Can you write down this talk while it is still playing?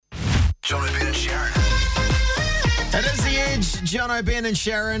Jono, Ben and Sharyn. It is The Edge, Jono, Ben and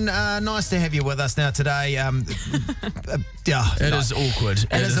Sharyn. Nice to have you with us now today. It is awkward.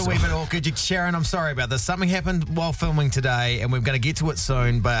 It is a wee bit awkward. Sharyn, I'm sorry about this. Something happened while filming today, and we're going to get to it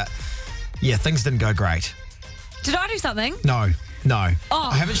soon, but yeah, things didn't go great. Did I do something? No. Oh.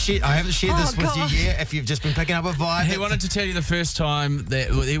 I haven't shared this with you yet. If you've just been picking up a vibe. He wanted to tell you the first time that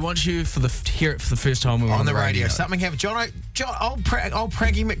he wants you to hear it for the first time when we're on the radio. Something happened. Jono, old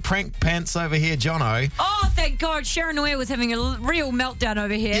Praggy McPrank Pants over here, Jono. Oh, thank God. Sharyn Noir was having a real meltdown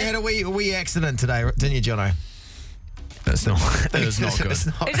over here. You had a wee accident today, didn't you, Jono? That is not good. Is this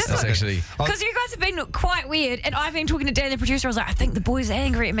That's actually... Because you guys have been quite weird, and I've been talking to Dan, the producer. I was like, I think the boys are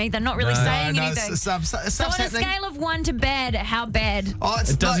angry at me. They're not really saying anything. So on a scale of 1 to bad, how bad?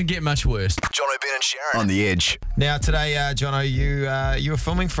 It doesn't get much worse. Jono, Ben and Sharyn on The Edge. Now today, Jono, you were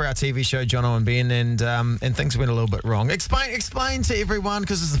filming for our TV show, Jono and Ben, and things went a little bit wrong. Explain to everyone,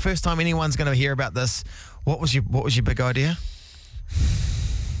 because it's the first time anyone's going to hear about this. What was your big idea?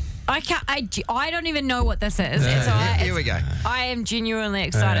 I don't even know what this is. Here we go. I am genuinely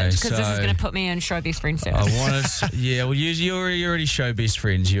excited because this is going to put me in show best friends status. I want to. Yeah, well, you already show best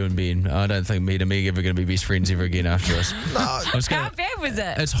friends, you and Ben. I don't think me and Meg ever going to be best friends ever again after us. How bad was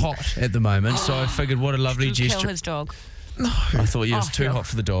it? It's hot at the moment, so I figured what a lovely gesture. Kill his dog. No, I thought it was too hot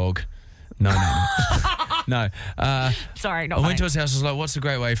for the dog. No. Sorry, not I went to his house. I was like, "What's a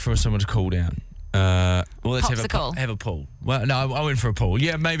great way for someone to cool down?" Let's have a pool. Well, no, I went for a pool.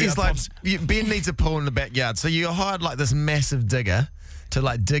 Yeah, maybe. It's like Ben needs a pool in the backyard, so you hired like this massive digger to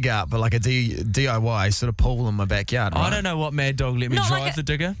like dig up, but like a DIY sort of pool in my backyard. Right? I don't know what mad dog let me drive the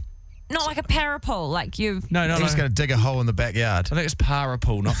digger. Not like a parapool, like you. No. He's going to dig a hole in the backyard. I think it's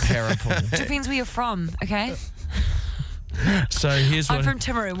parapool, not parapool. Depends where you're from. Okay. So here's what I'm from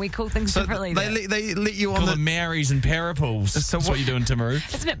Timaru, and we call things differently. They let you on call them Marys and parapools. So that's what you do in Timaru.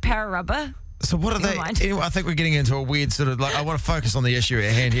 Isn't it para-rubber? So what are they? Anyway, I think we're getting into a weird sort of like. I want to focus on the issue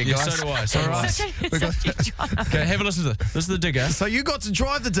at hand here, guys. So do I. Okay, have a listen to this. This is the digger. So you got to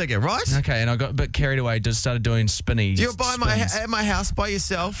drive the digger, right? Okay, and I got a bit carried away. Just started doing spinny. You're at my house by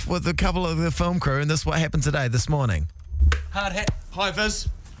yourself with a couple of the film crew, and this is what happened this morning. Hard hat, high vis,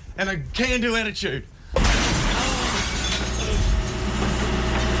 and a can-do attitude.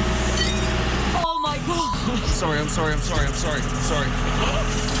 Oh my God! I'm sorry. Sorry, dude.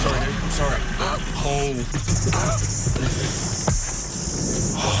 I'm sorry. Oh.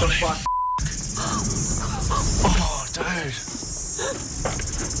 What the fuck? Oh, dude.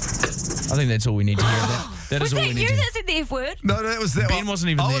 I think that's all we need to hear. Was that you that said the F word? No, that was that. Ben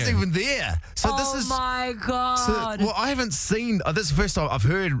wasn't even there. I wasn't even there. So this is. Oh my God! So, I haven't seen. This is the first time I've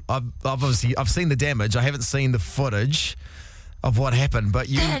heard. I've seen the damage. I haven't seen the footage of what happened. But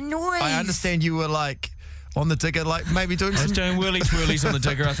that noise. I understand you were like on the digger, like maybe doing some. doing whirlies on the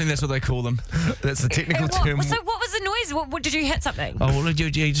digger. I think that's what they call them. That's the technical term. So what was the noise? What did you hit something? Oh, well, you're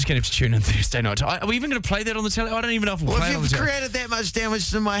just going to have to tune in Thursday night. Are we even going to play that on the telly? I don't even know if we'll play it on the telly. If you've created that much damage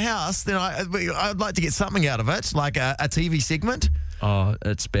to my house, then I'd like to get something out of it, like a TV segment. Oh,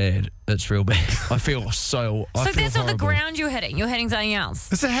 it's bad. It's real bad. I feel so. So that's not the ground you're hitting. You're hitting something else.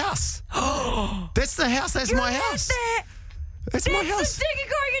 It's a house. That's the house. That's my house. That's my house. That's the digger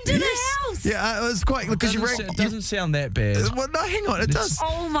going into the house. Yeah, it was quite because it doesn't sound that bad. Well, no, hang on, it does.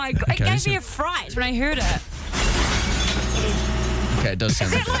 Oh my God! Okay, it gave me a fright when I heard it. Okay, it does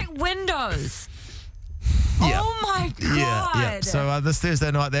sound. Is that like windows? Yeah. Oh my God! Yeah. So this Thursday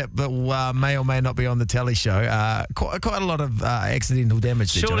night, that may or may not be on the telly show. Quite a lot of accidental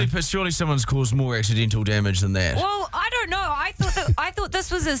damage. Surely someone's caused more accidental damage than that. Well, I don't know. I thought this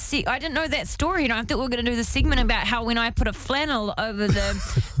was I didn't know that story. I thought we were going to do the segment about how when I put a flannel over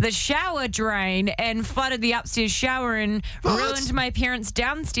the shower drain and flooded the upstairs shower and ruined my parents'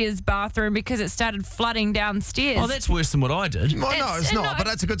 downstairs bathroom because it started flooding downstairs. Oh, that's worse than what I did. Well, no, it's not. But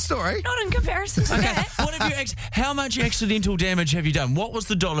that's a good story. Not in comparison to that. What have you? How much accidental damage have you done? What was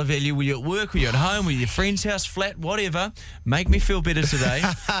the dollar value? Were you at work? Were you at home? Were you at your friend's house, flat, whatever? Make me feel better today.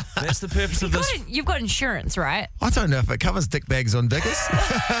 That's the purpose of this. You've got insurance, right? I don't know if it covers dick bags on diggers.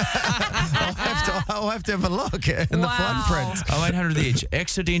 I'll have to have a look in the fine print. 0800 The Edge.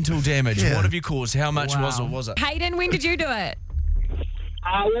 Accidental damage. Yeah. What have you caused? How much was it? Hayden, when did you do it? It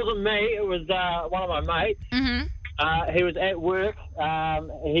wasn't me. It was one of my mates. Mm-hmm. He was at work.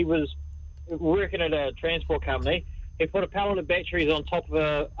 He was working at a transport company. He put a pallet of batteries on top of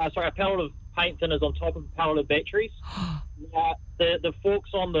a pallet of paint thinners on top of a pallet of batteries. The forks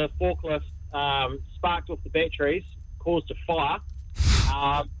on the forklift sparked off the batteries, caused a fire,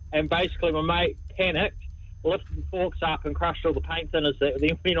 and basically my mate panicked, lifted the forks up and crushed all the paint thinners that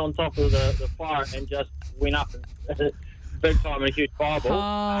then went on top of the fire and just went up and big time and a huge fireball.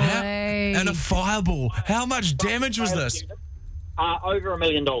 And a fireball. How much damage was this? Over $1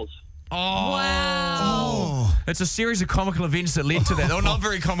 million. Wow. It's a series of comical events that led to that. Or not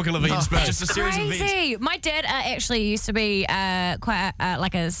very comical events, but just a series of events. Crazy. My dad actually used to be quite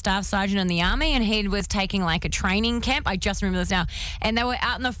like a staff sergeant in the army, and he was taking like a training camp. I just remember this now. And they were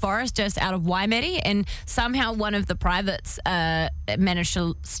out in the forest just out of Waimeri, and somehow one of the privates managed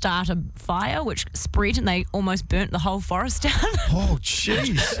to start a fire, which spread, and they almost burnt the whole forest down. Oh,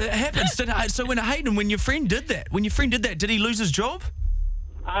 jeez. It happens. So when your friend did that, did he lose his job?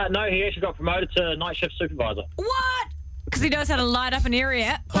 No, he actually got promoted to night shift supervisor. What? Because he knows how to light up an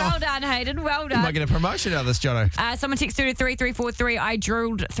area. Well done, Hayden. Well done. You might get a promotion out of this, Jono. Someone texted through to 3343. I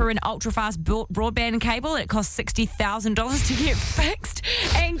drilled through an ultra-fast broadband cable. It cost $60,000 to get fixed.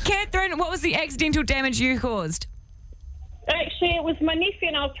 And Catherine, what was the accidental damage you caused? Actually, it was my nephew,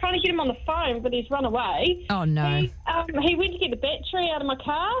 and I was trying to get him on the phone, but he's run away. Oh, no. He went to get the battery out of my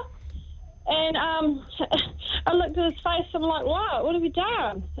car, and I looked at his face, and I'm like, what have you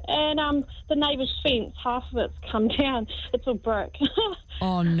done? And the neighbour's fence, half of it's come down. It's all brick.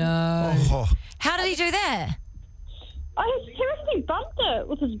 Oh, no. Oh. How did he do that? He seriously bumped it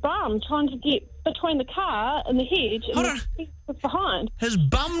with his bum, trying to get between the car and the hedge, and Hold the on. fence was behind. His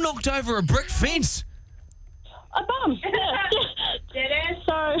bum knocked over a brick fence. A bum. Dead ass.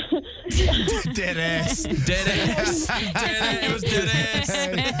 So Dead ass. Dead ass. It was dead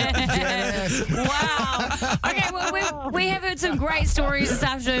ass. Wow. Okay, well, we have heard some great stories this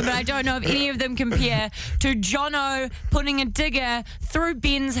afternoon, but I don't know if any of them compare to Jono putting a digger through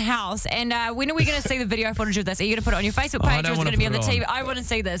Ben's house. And when are we going to see the video footage of this? Are you going to put it on your Facebook page or is it going to be on the TV? I want to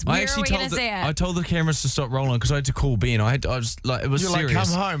see this. Where are we going to see it? I told the cameras to stop rolling because I had to call Ben. I was like, it was You're serious. like,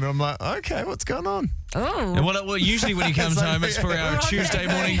 come home. And I'm like, okay, what's going on? Oh. And well, usually when he comes home, it's for our Tuesday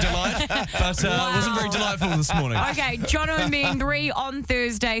morning delight. But it wasn't very delightful this morning. Okay, Jono and Ben 3 on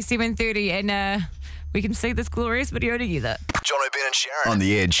Thursday, 7:30, and we can see this glorious video together. Jono, Ben and Sharyn. On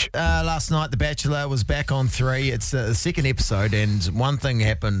the Edge. Last night, The Bachelor was back on 3. It's the second episode, and one thing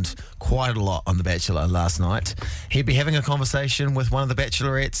happened quite a lot on The Bachelor last night. He'd be having a conversation with one of the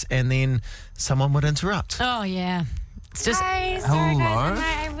Bachelorettes, and then someone would interrupt. Oh, yeah. It's just... Hi, sorry guys, am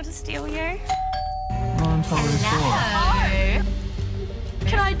I able to steal you? Hello.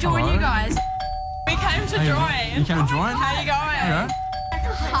 Can I join you guys? We came to join. You came to join? How you going?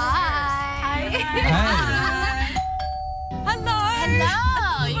 Hi. Hi. Hello.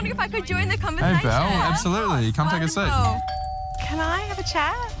 I was wondering if I could join the conversation. Hey, Belle, absolutely. Come take a seat. Can I have a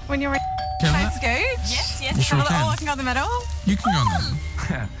chat when you're ready? Can Can I I? scoot? Yes. You sure can. I can go in the middle. You can go on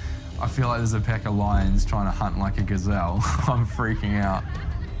them. I feel like there's a pack of lions trying to hunt like a gazelle. I'm freaking out.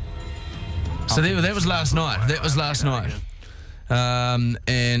 So that was last night. That was last night.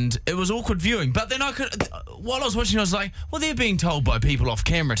 And it was awkward viewing. But then while I was watching, I was like, well, they're being told by people off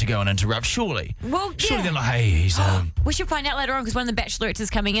camera to go and interrupt, surely. Well, Surely yeah. they're like, hey, he's... We should find out later on because one of the Bachelorettes is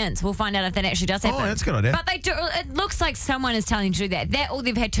coming in, so we'll find out if that actually does happen. Oh, that's a good idea. But they do. It looks like someone is telling to do that. That or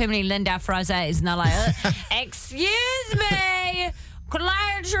they've had too many Lindau Frozes and they're like, excuse me, could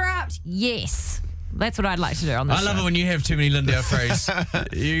I interrupt? Yes. That's what I'd like to do on this I love show. it when you have too many Lindau phrase.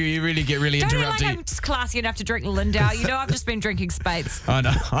 you really get really Don't interrupted. like I'm just classy enough to drink Lindau. You know I've just been drinking Spades. I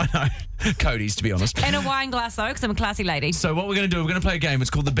know. Cody's, to be honest. And a wine glass, though, because I'm a classy lady. So what we're going to do, we're going to play a game. It's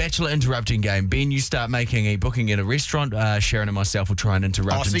called the Bachelor Interrupting Game. Ben, you start making a booking in a restaurant. Sharyn and myself will try and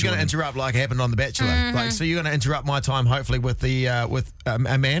interrupt. Oh, so you're going to interrupt like happened on The Bachelor. Like, so you're going to interrupt my time, hopefully, with the with a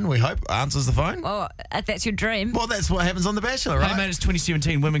man, we hope, answers the phone. Oh, if that's your dream. Well, that's what happens on The Bachelor, right? Hey, mate, it's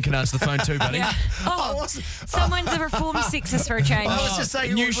 2017. Women can answer the phone too, buddy. Yeah. Oh, someone's a reformed sexist for a change. I was just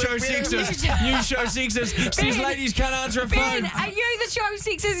saying, New show sexist. New show sexist. These ladies can't answer a phone. Ben, are you the show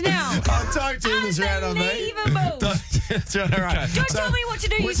sexist now? Oh, don't turn this around on me. Unbelievable. Don't tell me what to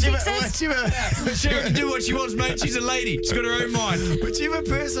do, you sexist. Sharyn can do what she wants, mate. She's a lady. She's got her own mind. Whichever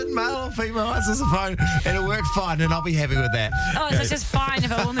person, male or female, answers the phone, it'll work fine, and I'll be happy with that. Oh, so it's just fine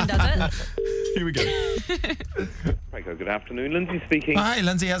if a woman does it. Here we go. Franco, good afternoon. Lindsay speaking. Oh, hey,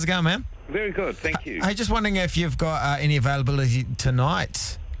 Lindsay, how's it going, man? Very good, thank you. Hey, just wondering if you've got any availability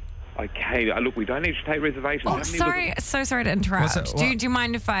tonight. Okay, look, we don't need to take reservations. Oh, How many sorry, so sorry to interrupt. What's that? Do you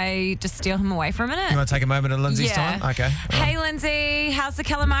mind if I just steal him away for a minute? You want to take a moment of Lindsay's Yeah. time? Okay. Hey, Lindsay, how's the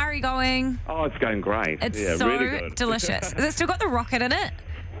calamari going? Oh, it's going great. It's yeah, so really good. delicious. Has it still got the rocket in it?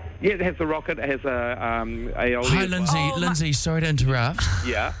 Yeah, it has a rocket. It has a aioli. Hi, as well. Lindsay. Lindsay, sorry to interrupt.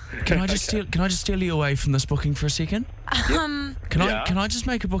 Yeah. Can I just steal you away from this booking for a second? Can I just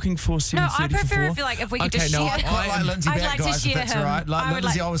make a booking for 7:30 No, I for prefer 4? if we could just share. I like Lindsay I'd back, like to guys, if share that's him. all right.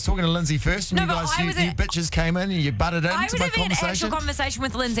 I was talking to Lindsay first, and No, you but guys, I you was bitches came in and you butted I into was my having an actual conversation. conversation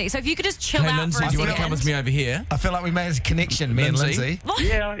with Lindsay, so if you could just chill Hey, out Lindsay, for a do you want to second. come with me over here? I feel like we made a connection, me and Lindsay? Lindsay.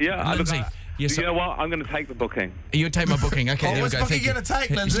 Yeah. Lindsay, yes. You know what? I'm going to take the booking. You take my booking. Okay, there we What's go. booking Thank you. going to take,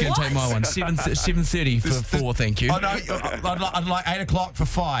 He's Lindsay? going to take my one. 7:30 for 4, thank you. Oh, no, I'd like 8 o'clock for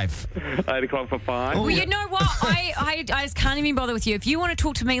 5. 8 o'clock for 5. Well, you know what? I just can't even bother with you. If you want to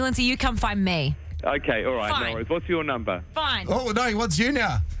talk to me, Lindsay, you come find me. Okay, all right, Fine. no worries. What's your number? Fine. Oh, no, he wants you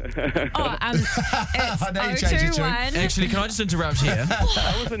now. It's I know you changed your tune. 021. Actually, can I just interrupt here?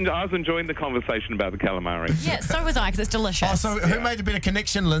 I was enjoying the conversation about the calamari. Yeah, so was I, because it's delicious. Oh, so who made a better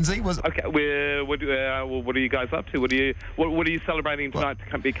connection, Lindsay? Okay, what are you guys up to? What are you celebrating tonight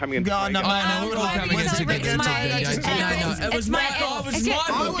to be coming in? No, no, no, we're all coming in together. It was my booking.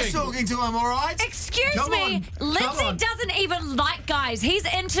 I was talking to him, all right? Excuse Come me, on, Lindsay come on. doesn't even like guys. He's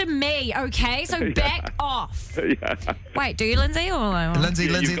into me, okay? So back off. Yeah. Wait, do you, Lindsay? Or Lindsay,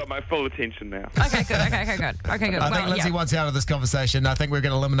 You've got my full attention now. Okay, good. Okay, good. I think Lindsay wants out of this conversation. I think we're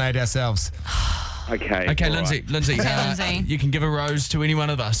going to eliminate ourselves. Okay. Okay, all Lindsay. right. Lindsay, Lindsay. you can give a rose to any one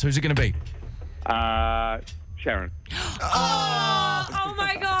of us. Who's it going to be? Sharyn. Oh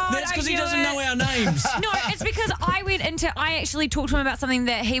my God. That's because he I knew doesn't it. know our names. No, it's because I actually talked to him about something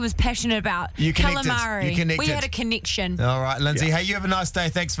that he was passionate about. You connected. Calamari. You connected. We had a connection. All right, Lindsay. Hey, you have a nice day.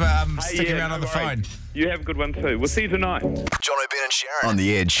 Thanks for sticking around on the phone. You have a good one too. We'll see you tonight. Jono, Ben and Sharyn on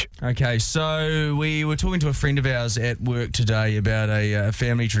the Edge. Okay, so we were talking to a friend of ours at work today about a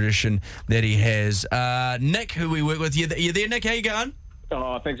family tradition that he has. Nick, who we work with. You there, Nick? How you going?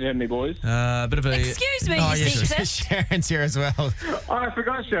 Oh, thanks for having me, boys. Bit of a... Excuse me, Oh, you yes, sexist. Sharon's here as well. Oh, I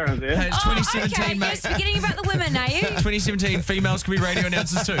forgot Sharon's there. Hey, it's 2017, okay, mate. you're forgetting about the women, are you? 2017, females can be radio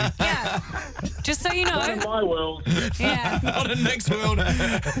announcers too. Yeah. Just so you Not in know. my world. Yeah. Not in Nick's world.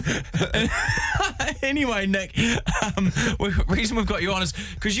 Anyway, Nick, the reason we've got you on is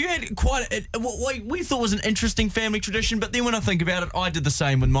because you had what we thought was an interesting family tradition, but then when I think about it, I did the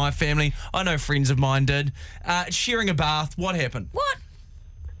same with my family. I know friends of mine did. Sharing a bath, what happened? What?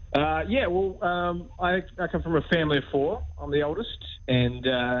 I come from a family of 4. I'm the oldest,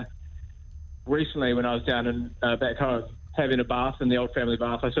 and recently when I was down in back home having a bath in the old family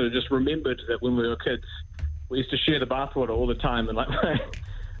bath, I sort of just remembered that when we were kids, we used to share the bath water all the time, and like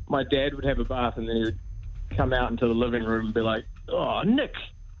my dad would have a bath, and then he would come out into the living room and be like, "Oh, Nick,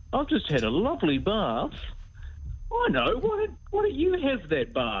 I've just had a lovely bath. I know. Why don't you have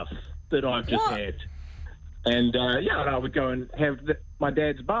that bath that I've just had?" And I would go and have my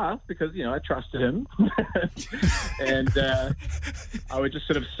dad's bath because, I trusted him. And I would just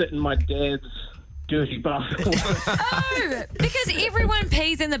sort of sit in my dad's dirty bath. Oh, because everyone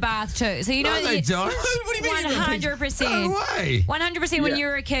pees in the bath too. So you know No, they don't. What do you mean everyone pees? 100%. No way. 100% when you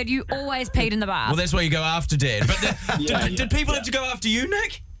were a kid, you always peed in the bath. Well, that's why you go after Dad. But did people have to go after you,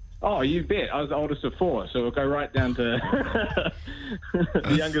 Nick? Oh, you bet. I was the oldest of 4, so we'll go right down to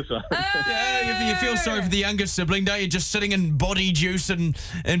the youngest one. Yeah, you feel sorry for the younger sibling, don't you? Just sitting in body juice and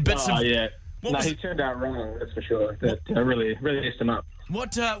bits of... yeah. What he turned out wrong, that's for sure. I really messed him up.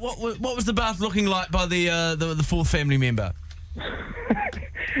 What was the bath looking like by the 4th family member?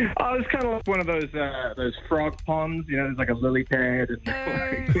 Oh, it's kind of like one of those frog ponds, there's like a lily pad.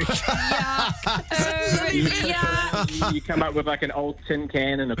 And you come up with like an old tin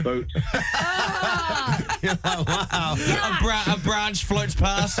can and a boat. Wow. A branch floats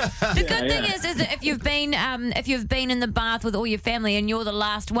past. The good thing is that if you've been in the bath with all your family and you're the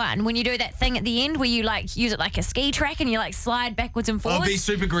last one, when you do that thing at the end where you like use it like a ski track and you like slide backwards and forwards, It'd be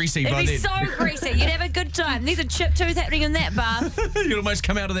super greasy it'd by be then. so greasy. You'd have a good time. These are chip tooth happening in that bath. You'd almost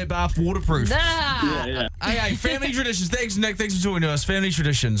come out of that bath waterproof. Okay, family traditions. Thanks, Nick. Thanks for talking to us. Family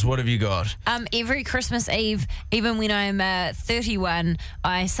traditions. What have you got? Every Christmas Eve, even when I'm 31,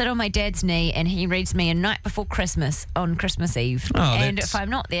 I sit on my dad's knee and he reads me A Night Before Christmas on Christmas Eve. Oh, and that's- if I'm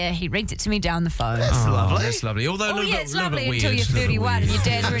not there, he reads it to me down the phone. That's lovely. That's lovely. Although It's lovely weird. until you're 31 and your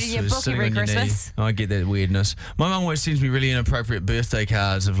dad's reading your book Sitting every on your knee. Christmas. I get that weirdness. My mum always sends me really inappropriate birthday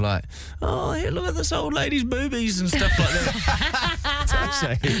cards of like, oh, here, look at this old lady's boobies and stuff like that.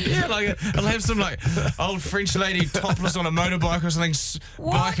 say? Yeah, like I'll have some like old French lady topless on a motorbike or something,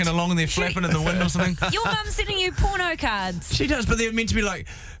 biking along and they're flapping in the wind or something. Your mum's sending you porno cards. She does, but they're meant to be like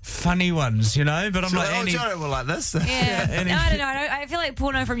funny ones, you know? But I'm like, Annie. Jono will like this. Yeah. Annie. I don't know. I feel like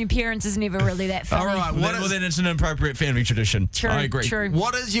porno from your parents is never really that funny. All right, Well, then it's an appropriate family tradition. True, I agree. true.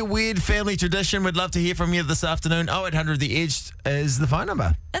 What is your weird family tradition? We'd love to hear from you this afternoon. 0800 The Edge is the phone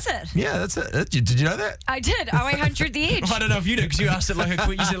number. Is it? Yeah, that's it. Did you know that? I did. 0800 The Edge. I don't know if you did because you asked it like you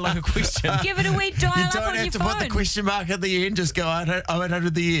said it like a question. Give it a wee dial You up don't on have your to phone. put the question mark at the end. Just go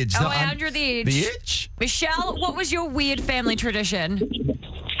 0800 The Edge. 0800 The Edge. The Edge? Michelle, what was your weird family tradition?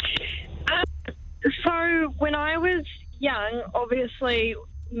 So when I was young, obviously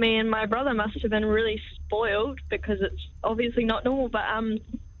me and my brother must have been really spoiled because it's obviously not normal, but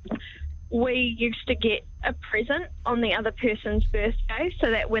we used to get a present on the other person's birthday so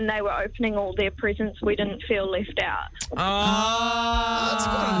that when they were opening all their presents, we didn't feel left out. Oh, that's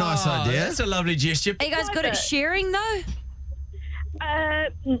quite a nice idea. That's a lovely gesture. Are you guys good at sharing, though?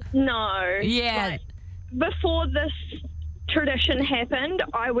 No. Yeah. Before this tradition happened,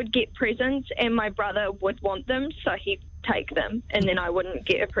 I would get presents and my brother would want them, so he'd take them and then I wouldn't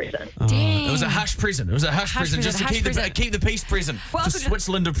get a present. Dang. It was a hush present. It was a hush present just to keep the peace present. Welcome The to-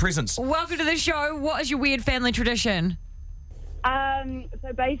 Switzerland of presents. Welcome to the show. What is your weird family tradition?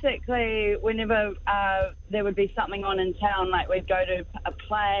 So basically, whenever there would be something on in town, like we'd go to a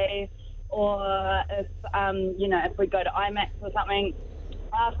play, or if if we'd go to IMAX or something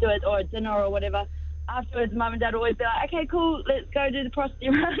afterwards, or a dinner or whatever. Afterwards, Mum and Dad would always be like, okay, cool, let's go do the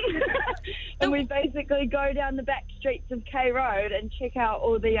prostitute run. And we basically go down the back streets of K Road and check out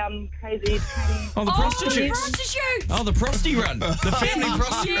all the crazy... Oh, the prostitutes. Oh, the prosty run. The family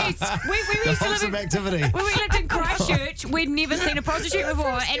prosty run. Yes. We used to live in activity. When we lived in Christchurch, we'd never seen a prostitute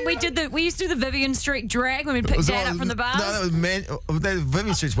before, and we used to do the Vivian Street drag when we picked Dad up from the bars. No, that was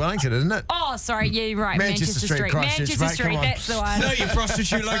Vivian Street's Wellington, isn't it? Oh, sorry, yeah, you're right. Manchester Street, Christchurch, Manchester mate, Street, come on. that's the one. Know your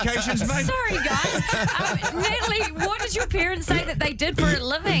prostitute locations, mate. Sorry, guys. Natalie, what did your parents say that they did for a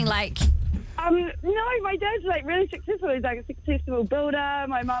living? Like, no, my dad's like really successful. He's like a successful builder.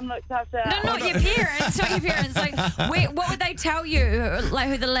 My mum looks after... no, not your parents. Not your parents. Like, what would they tell you? Like,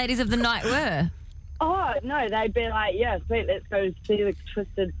 who the ladies of the night were? Oh, no, they'd be like, yeah, sweet, let's go see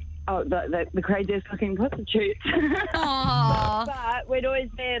the the craziest looking prostitutes. Aww. But we'd always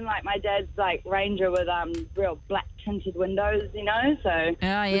be in like my dad's like Ranger with real black tinted windows, you know, so... Oh,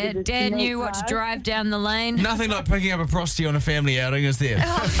 yeah, Dad knew what to drive down the lane. Nothing like picking up a prostitute on a family outing, is there?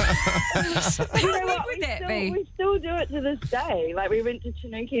 You know what, we still do it to this day. Like, we went to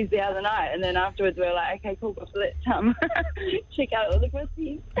Chinooki's the other night, and then afterwards we were like, okay, cool, let's check out all the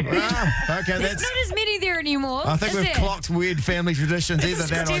pussies. Wow. Okay, There's not as many there anymore. I think is we've there? clocked weird family traditions. Either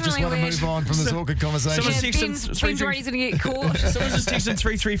that or I just want to move on from this awkward conversation. Ben's worried he's going to get caught. Someone just texted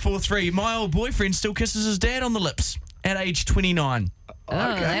 3343. My old boyfriend still kisses his dad on the lips at age 29. Oh,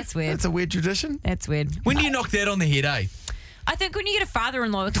 that's weird. That's a weird tradition. That's weird. When do you knock that on the head, eh? I think when you get a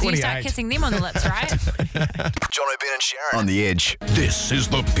father-in-law, because you start 28. kissing them on the lips, right? Jono, Ben and Sharyn on the Edge. This is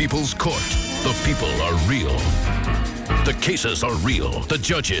the People's Court. The people are real. The cases are real. The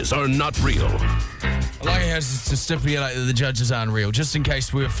judges are not real. I like how to stipulate that the judges aren't real, just in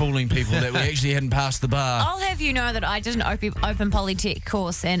case we were fooling people that we actually hadn't passed the bar. I'll have you know that I did an open Polytech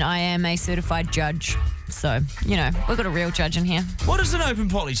course and I am a certified judge. So, we've got a real judge in here. What is an open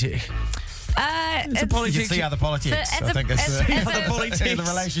polytech? You can see other politics. I think it's the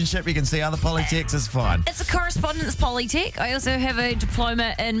relationship. You can see other politics is fine. It's a correspondence polytech. I also have a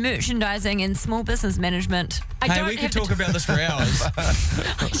diploma in merchandising and small business management. Hey, we could talk about this for hours.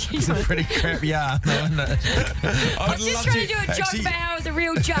 It's a pretty crap yarn, isn't it? I'm just trying to do a joke about how I was a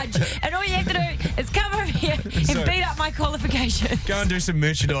real judge, and all you have to do is come over here and beat up my qualifications. Go and do some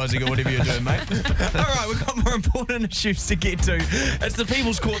merchandising or whatever you're doing, mate. All right, we've got more important issues to get to. It's the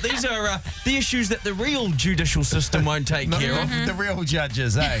People's Court. These are the issues that the real judicial system won't take care of. The real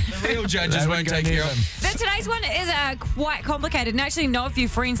judges, eh? The real judges won't take care of. But today's one is quite complicated, and I actually know a few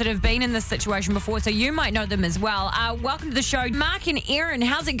friends that have been in this situation before, so you might know them as well. Welcome to the show. Mark and Erin,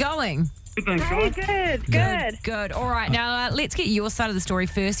 how's it going? Good. All right, now let's get your side of the story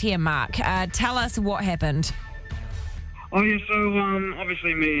first here, Mark. Tell us what happened. Oh, yeah, so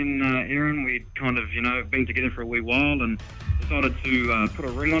obviously me and Erin, we'd kind of, been together for a wee while and decided to put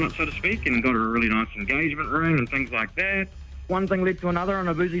a ring on it, so to speak, and got her a really nice engagement ring and things like that. One thing led to another on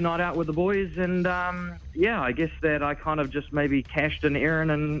a boozy night out with the boys, and I guess that I kind of just maybe cashed in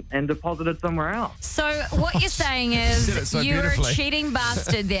Erin and deposited somewhere else. So what you're saying is you're a cheating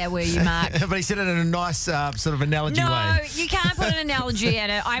bastard there, were you, Mark? But he said it in a nice sort of analogy way. No, you can't put an analogy in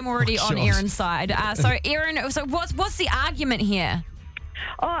it. I'm already on Erin's side. So Erin, what's the argument here?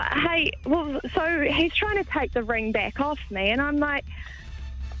 oh, hey, well, so he's trying to take the ring back off me, and I'm like,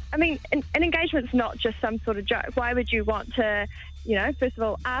 I mean, an engagement's not just some sort of joke. Why would you want to, first of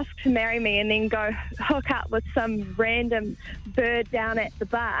all, ask to marry me and then go hook up with some random bird down at the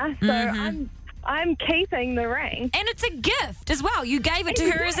bar? So I'm keeping the ring. And it's a gift as well. You gave it to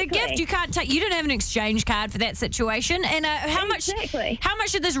her as a gift. You didn't have an exchange card for that situation. And how much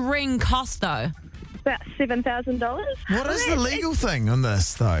did this ring cost, though? About $7,000. What is the legal thing on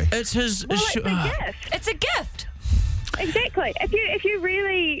this, though? It's his... It's a gift. It's a gift. Exactly. If you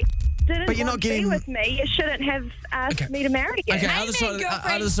really didn't want to be with me, you shouldn't have asked me to marry you. Okay,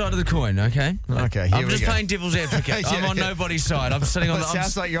 other side of the coin, okay? Okay, here I'm we just go. playing devil's advocate. I'm on nobody's side. I'm sitting on the... It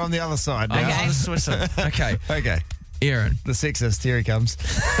sounds like you're on the other side now. I'm on the Swisser. Okay. Okay. Aaron. The sexist, here he comes. The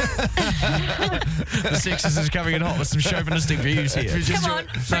sexist is coming in hot with some chauvinistic views here. Come on,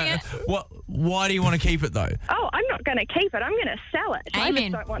 bring it. Why do you want to keep it, though? Oh, I'm not going to keep it. I'm going to sell it. I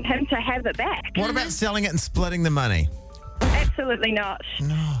just don't want him to have it back. What about selling it and splitting the money? Absolutely not.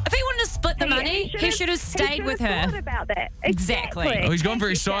 No. If he wanted to split the money, he should have stayed with her. Thought about that. Exactly. Oh, he's gone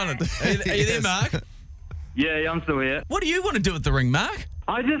very silent. Are you there, Mark? Yeah, I'm still here. What do you want to do with the ring, Mark?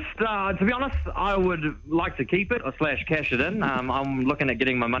 I just, to be honest, I would like to keep it or / cash it in. I'm looking at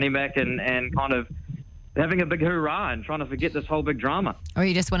getting my money back and kind of having a big hoorah and trying to forget this whole big drama. Or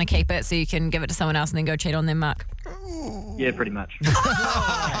you just want to keep it so you can give it to someone else and then go cheat on them, Mark? Yeah, pretty much.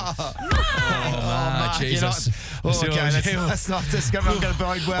 Mark, Jesus. That's not this going to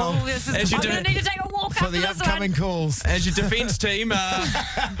bode well. I'm going to need to take a walk for after the this upcoming one. calls. As your defence team,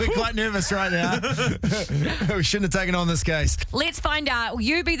 we're quite nervous right now. We shouldn't have taken on this case. Let's find out.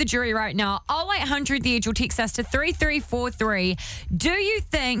 You be the jury right now. 0800 The Edge will text us to 3343. Do you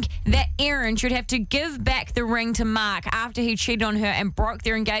think that Aaron should have to give back the ring to Mark after he cheated on her and broke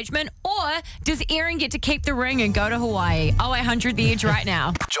their engagement? Or does Aaron get to keep the ring and go to Hawaii? 0800 The Edge right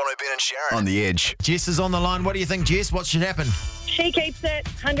now. Jono, Ben and Sharyn on The Edge. Jess is on the line. What do you think, Jess? What should happen? She keeps it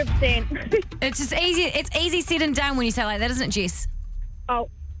 100%. It's just easy. It's easy said and done when you say it like that, isn't it, Jess? Oh,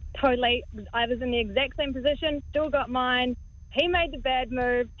 totally. I was in the exact same position, still got mine. He made the bad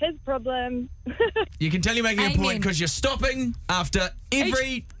move, his problem. you can tell you're making a point because you're stopping after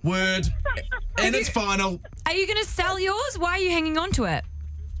every word and it's final. Are you going to sell yours? Why are you hanging on to it?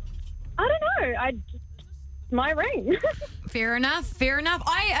 I don't know. My ring. Fair enough.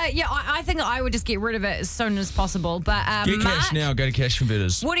 I think I would just get rid of it as soon as possible. But get Mark, cash now. Go to Cash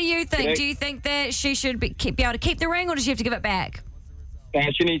Converters. What do you think? Yeah. Do you think that she should be able to keep the ring, or does she have to give it back?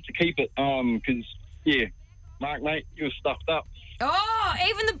 She needs to keep it, because, Mark, mate, you were stuffed up. Oh,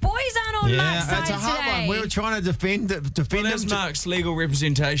 even the boys aren't on Mark's side it's a hard today. one. We were trying to defend as Mark's legal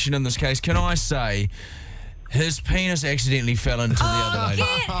representation in this case, can I say his penis accidentally fell into the other lady?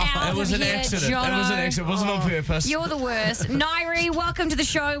 Get out It was of an here, accident. Jono. It was an accident. It wasn't on purpose. You're the worst. Nairi, welcome to the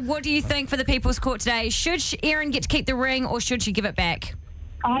show. What do you think for the People's Court today? Should Erin get to keep the ring, or should she give it back?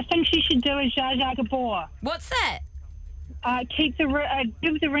 I think she should do as Zsa Zsa Gabor. What's that? Give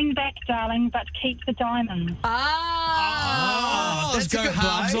the ring back, darling, but keep the diamonds. Let's go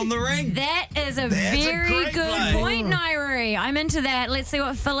halves on the ring. That is a very good point, Nairi. I'm into that. Let's see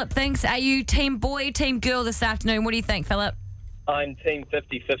what Philip thinks. Are you team boy, team girl this afternoon? What do you think, Philip? I'm team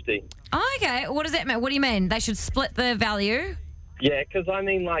 50-50. Oh, okay. What does that mean? What do you mean? They should split the value? Yeah, because,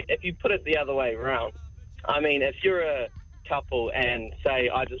 if you put it the other way around, if you're a couple and say,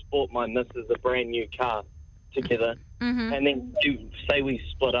 I just bought my missus a brand new car together, and then say we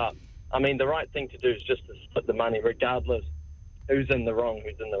split up, the right thing to do is just to split the money regardless who's in the wrong,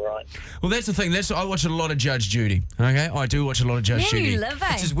 who's in the right. Well, that's the thing. I watch a lot of Judge Judy. Okay, I do watch a lot of Judge Judy. You love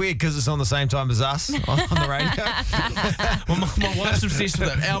it. Which is weird because it's on the same time as us on the radio. Well, my wife's obsessed with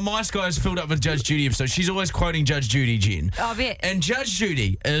it. Our My Sky is filled up with Judge Judy episodes. She's always quoting Judge Judy, Jen. I bet. And Judge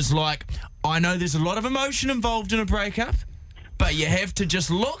Judy is like, I know there's a lot of emotion involved in a breakup, but you have to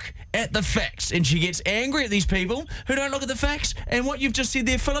just look at the facts. And she gets angry at these people who don't look at the facts. And what you've just said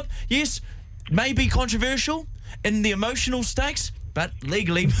there, Philip, yes, may be controversial in the emotional stakes, but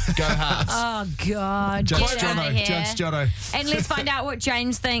legally, go halves. Oh, God. Judge Get out of Jono. here. Judge Jono. And let's find out what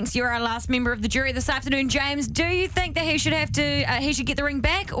James thinks. You're our last member of the jury this afternoon. James, do you think that he should get the ring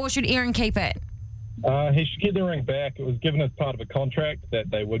back, or should Erin keep it? He should get the ring back. It was given as part of a contract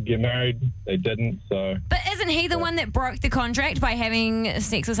that they would get married. They didn't, so... But isn't he the one that broke the contract by having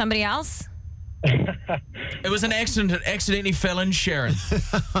sex with somebody else? It was an accident. It accidentally fell in, Sharyn.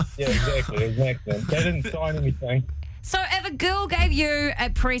 Yeah, exactly. It was an accident. They didn't sign anything. So if a girl gave you a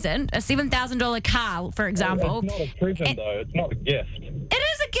present, a $7,000 car, for example... It's not a present, though. It's not a gift. It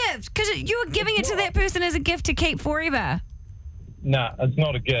is a gift, because you were giving it to that person as a gift to keep forever. Nah, it's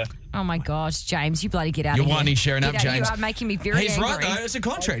not a gift. Oh my gosh, James, you bloody get out You're of here. winding Sharon up, Get out. James. You are making me very He's angry. right though. It's a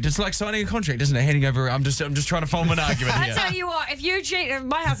contract. It's like signing a contract, isn't it? Handing over. I'm just trying to form an argument I here. tell you what, if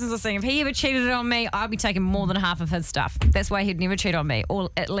my husband's listening, if he ever cheated on me, I'd be taking more than half of his stuff. That's why he'd never cheat on me, or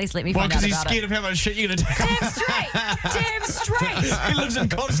at least let me Well, find out because he's about scared it. of how much shit you're going to take. Damn straight. He lives in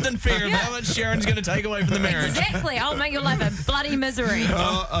constant fear of how much Sharon's going to take away from the marriage. Exactly. I'll make your life a bloody misery.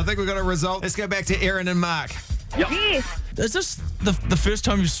 I think we've got a result. Let's go back to Erin and Mark. Yes. Is this the first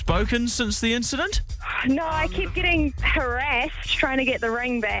time you've spoken since the incident? No, I keep getting harassed trying to get the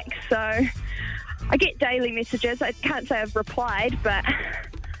ring back. So I get daily messages. I can't say I've replied, but,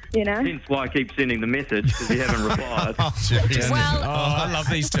 you know. Hence why I keep sending the message, because you haven't replied. Well, I love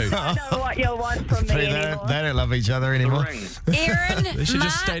these two. I don't know what you'll want from me anymore. They don't love each other anymore. Aaron, They should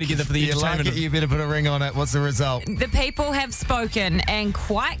just stay together for the You like entertainment. it, you better put a ring on it. What's the result? the people have spoken, and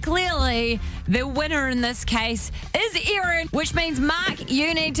quite clearly, the winner in this case is Aaron, which means, Mark,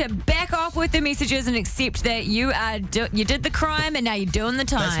 you need to back off with the messages and accept that you did the crime and now you're doing the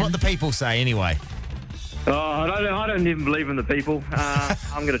time. That's what the people say anyway. Oh, I don't even believe in the people.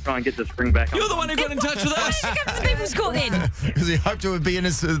 I'm going to try and get this ring back. You're the one who got in touch with us. Why did you come to the people's court then? Because he hoped it would be in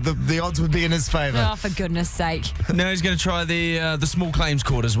his, the odds would be in his favour. Oh, for goodness sake. Now he's going to try the small claims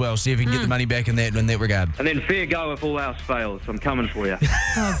court as well, see if he can get the money back in that regard. And then fair go if all else fails. I'm coming for you.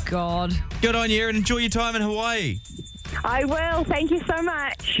 Oh, God. Good on you, and enjoy your time in Hawaii. I will. Thank you so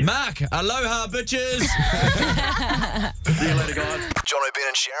much. Mark, aloha, bitches. See you later, guys. Jono, Ben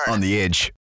and Sharyn on The Edge.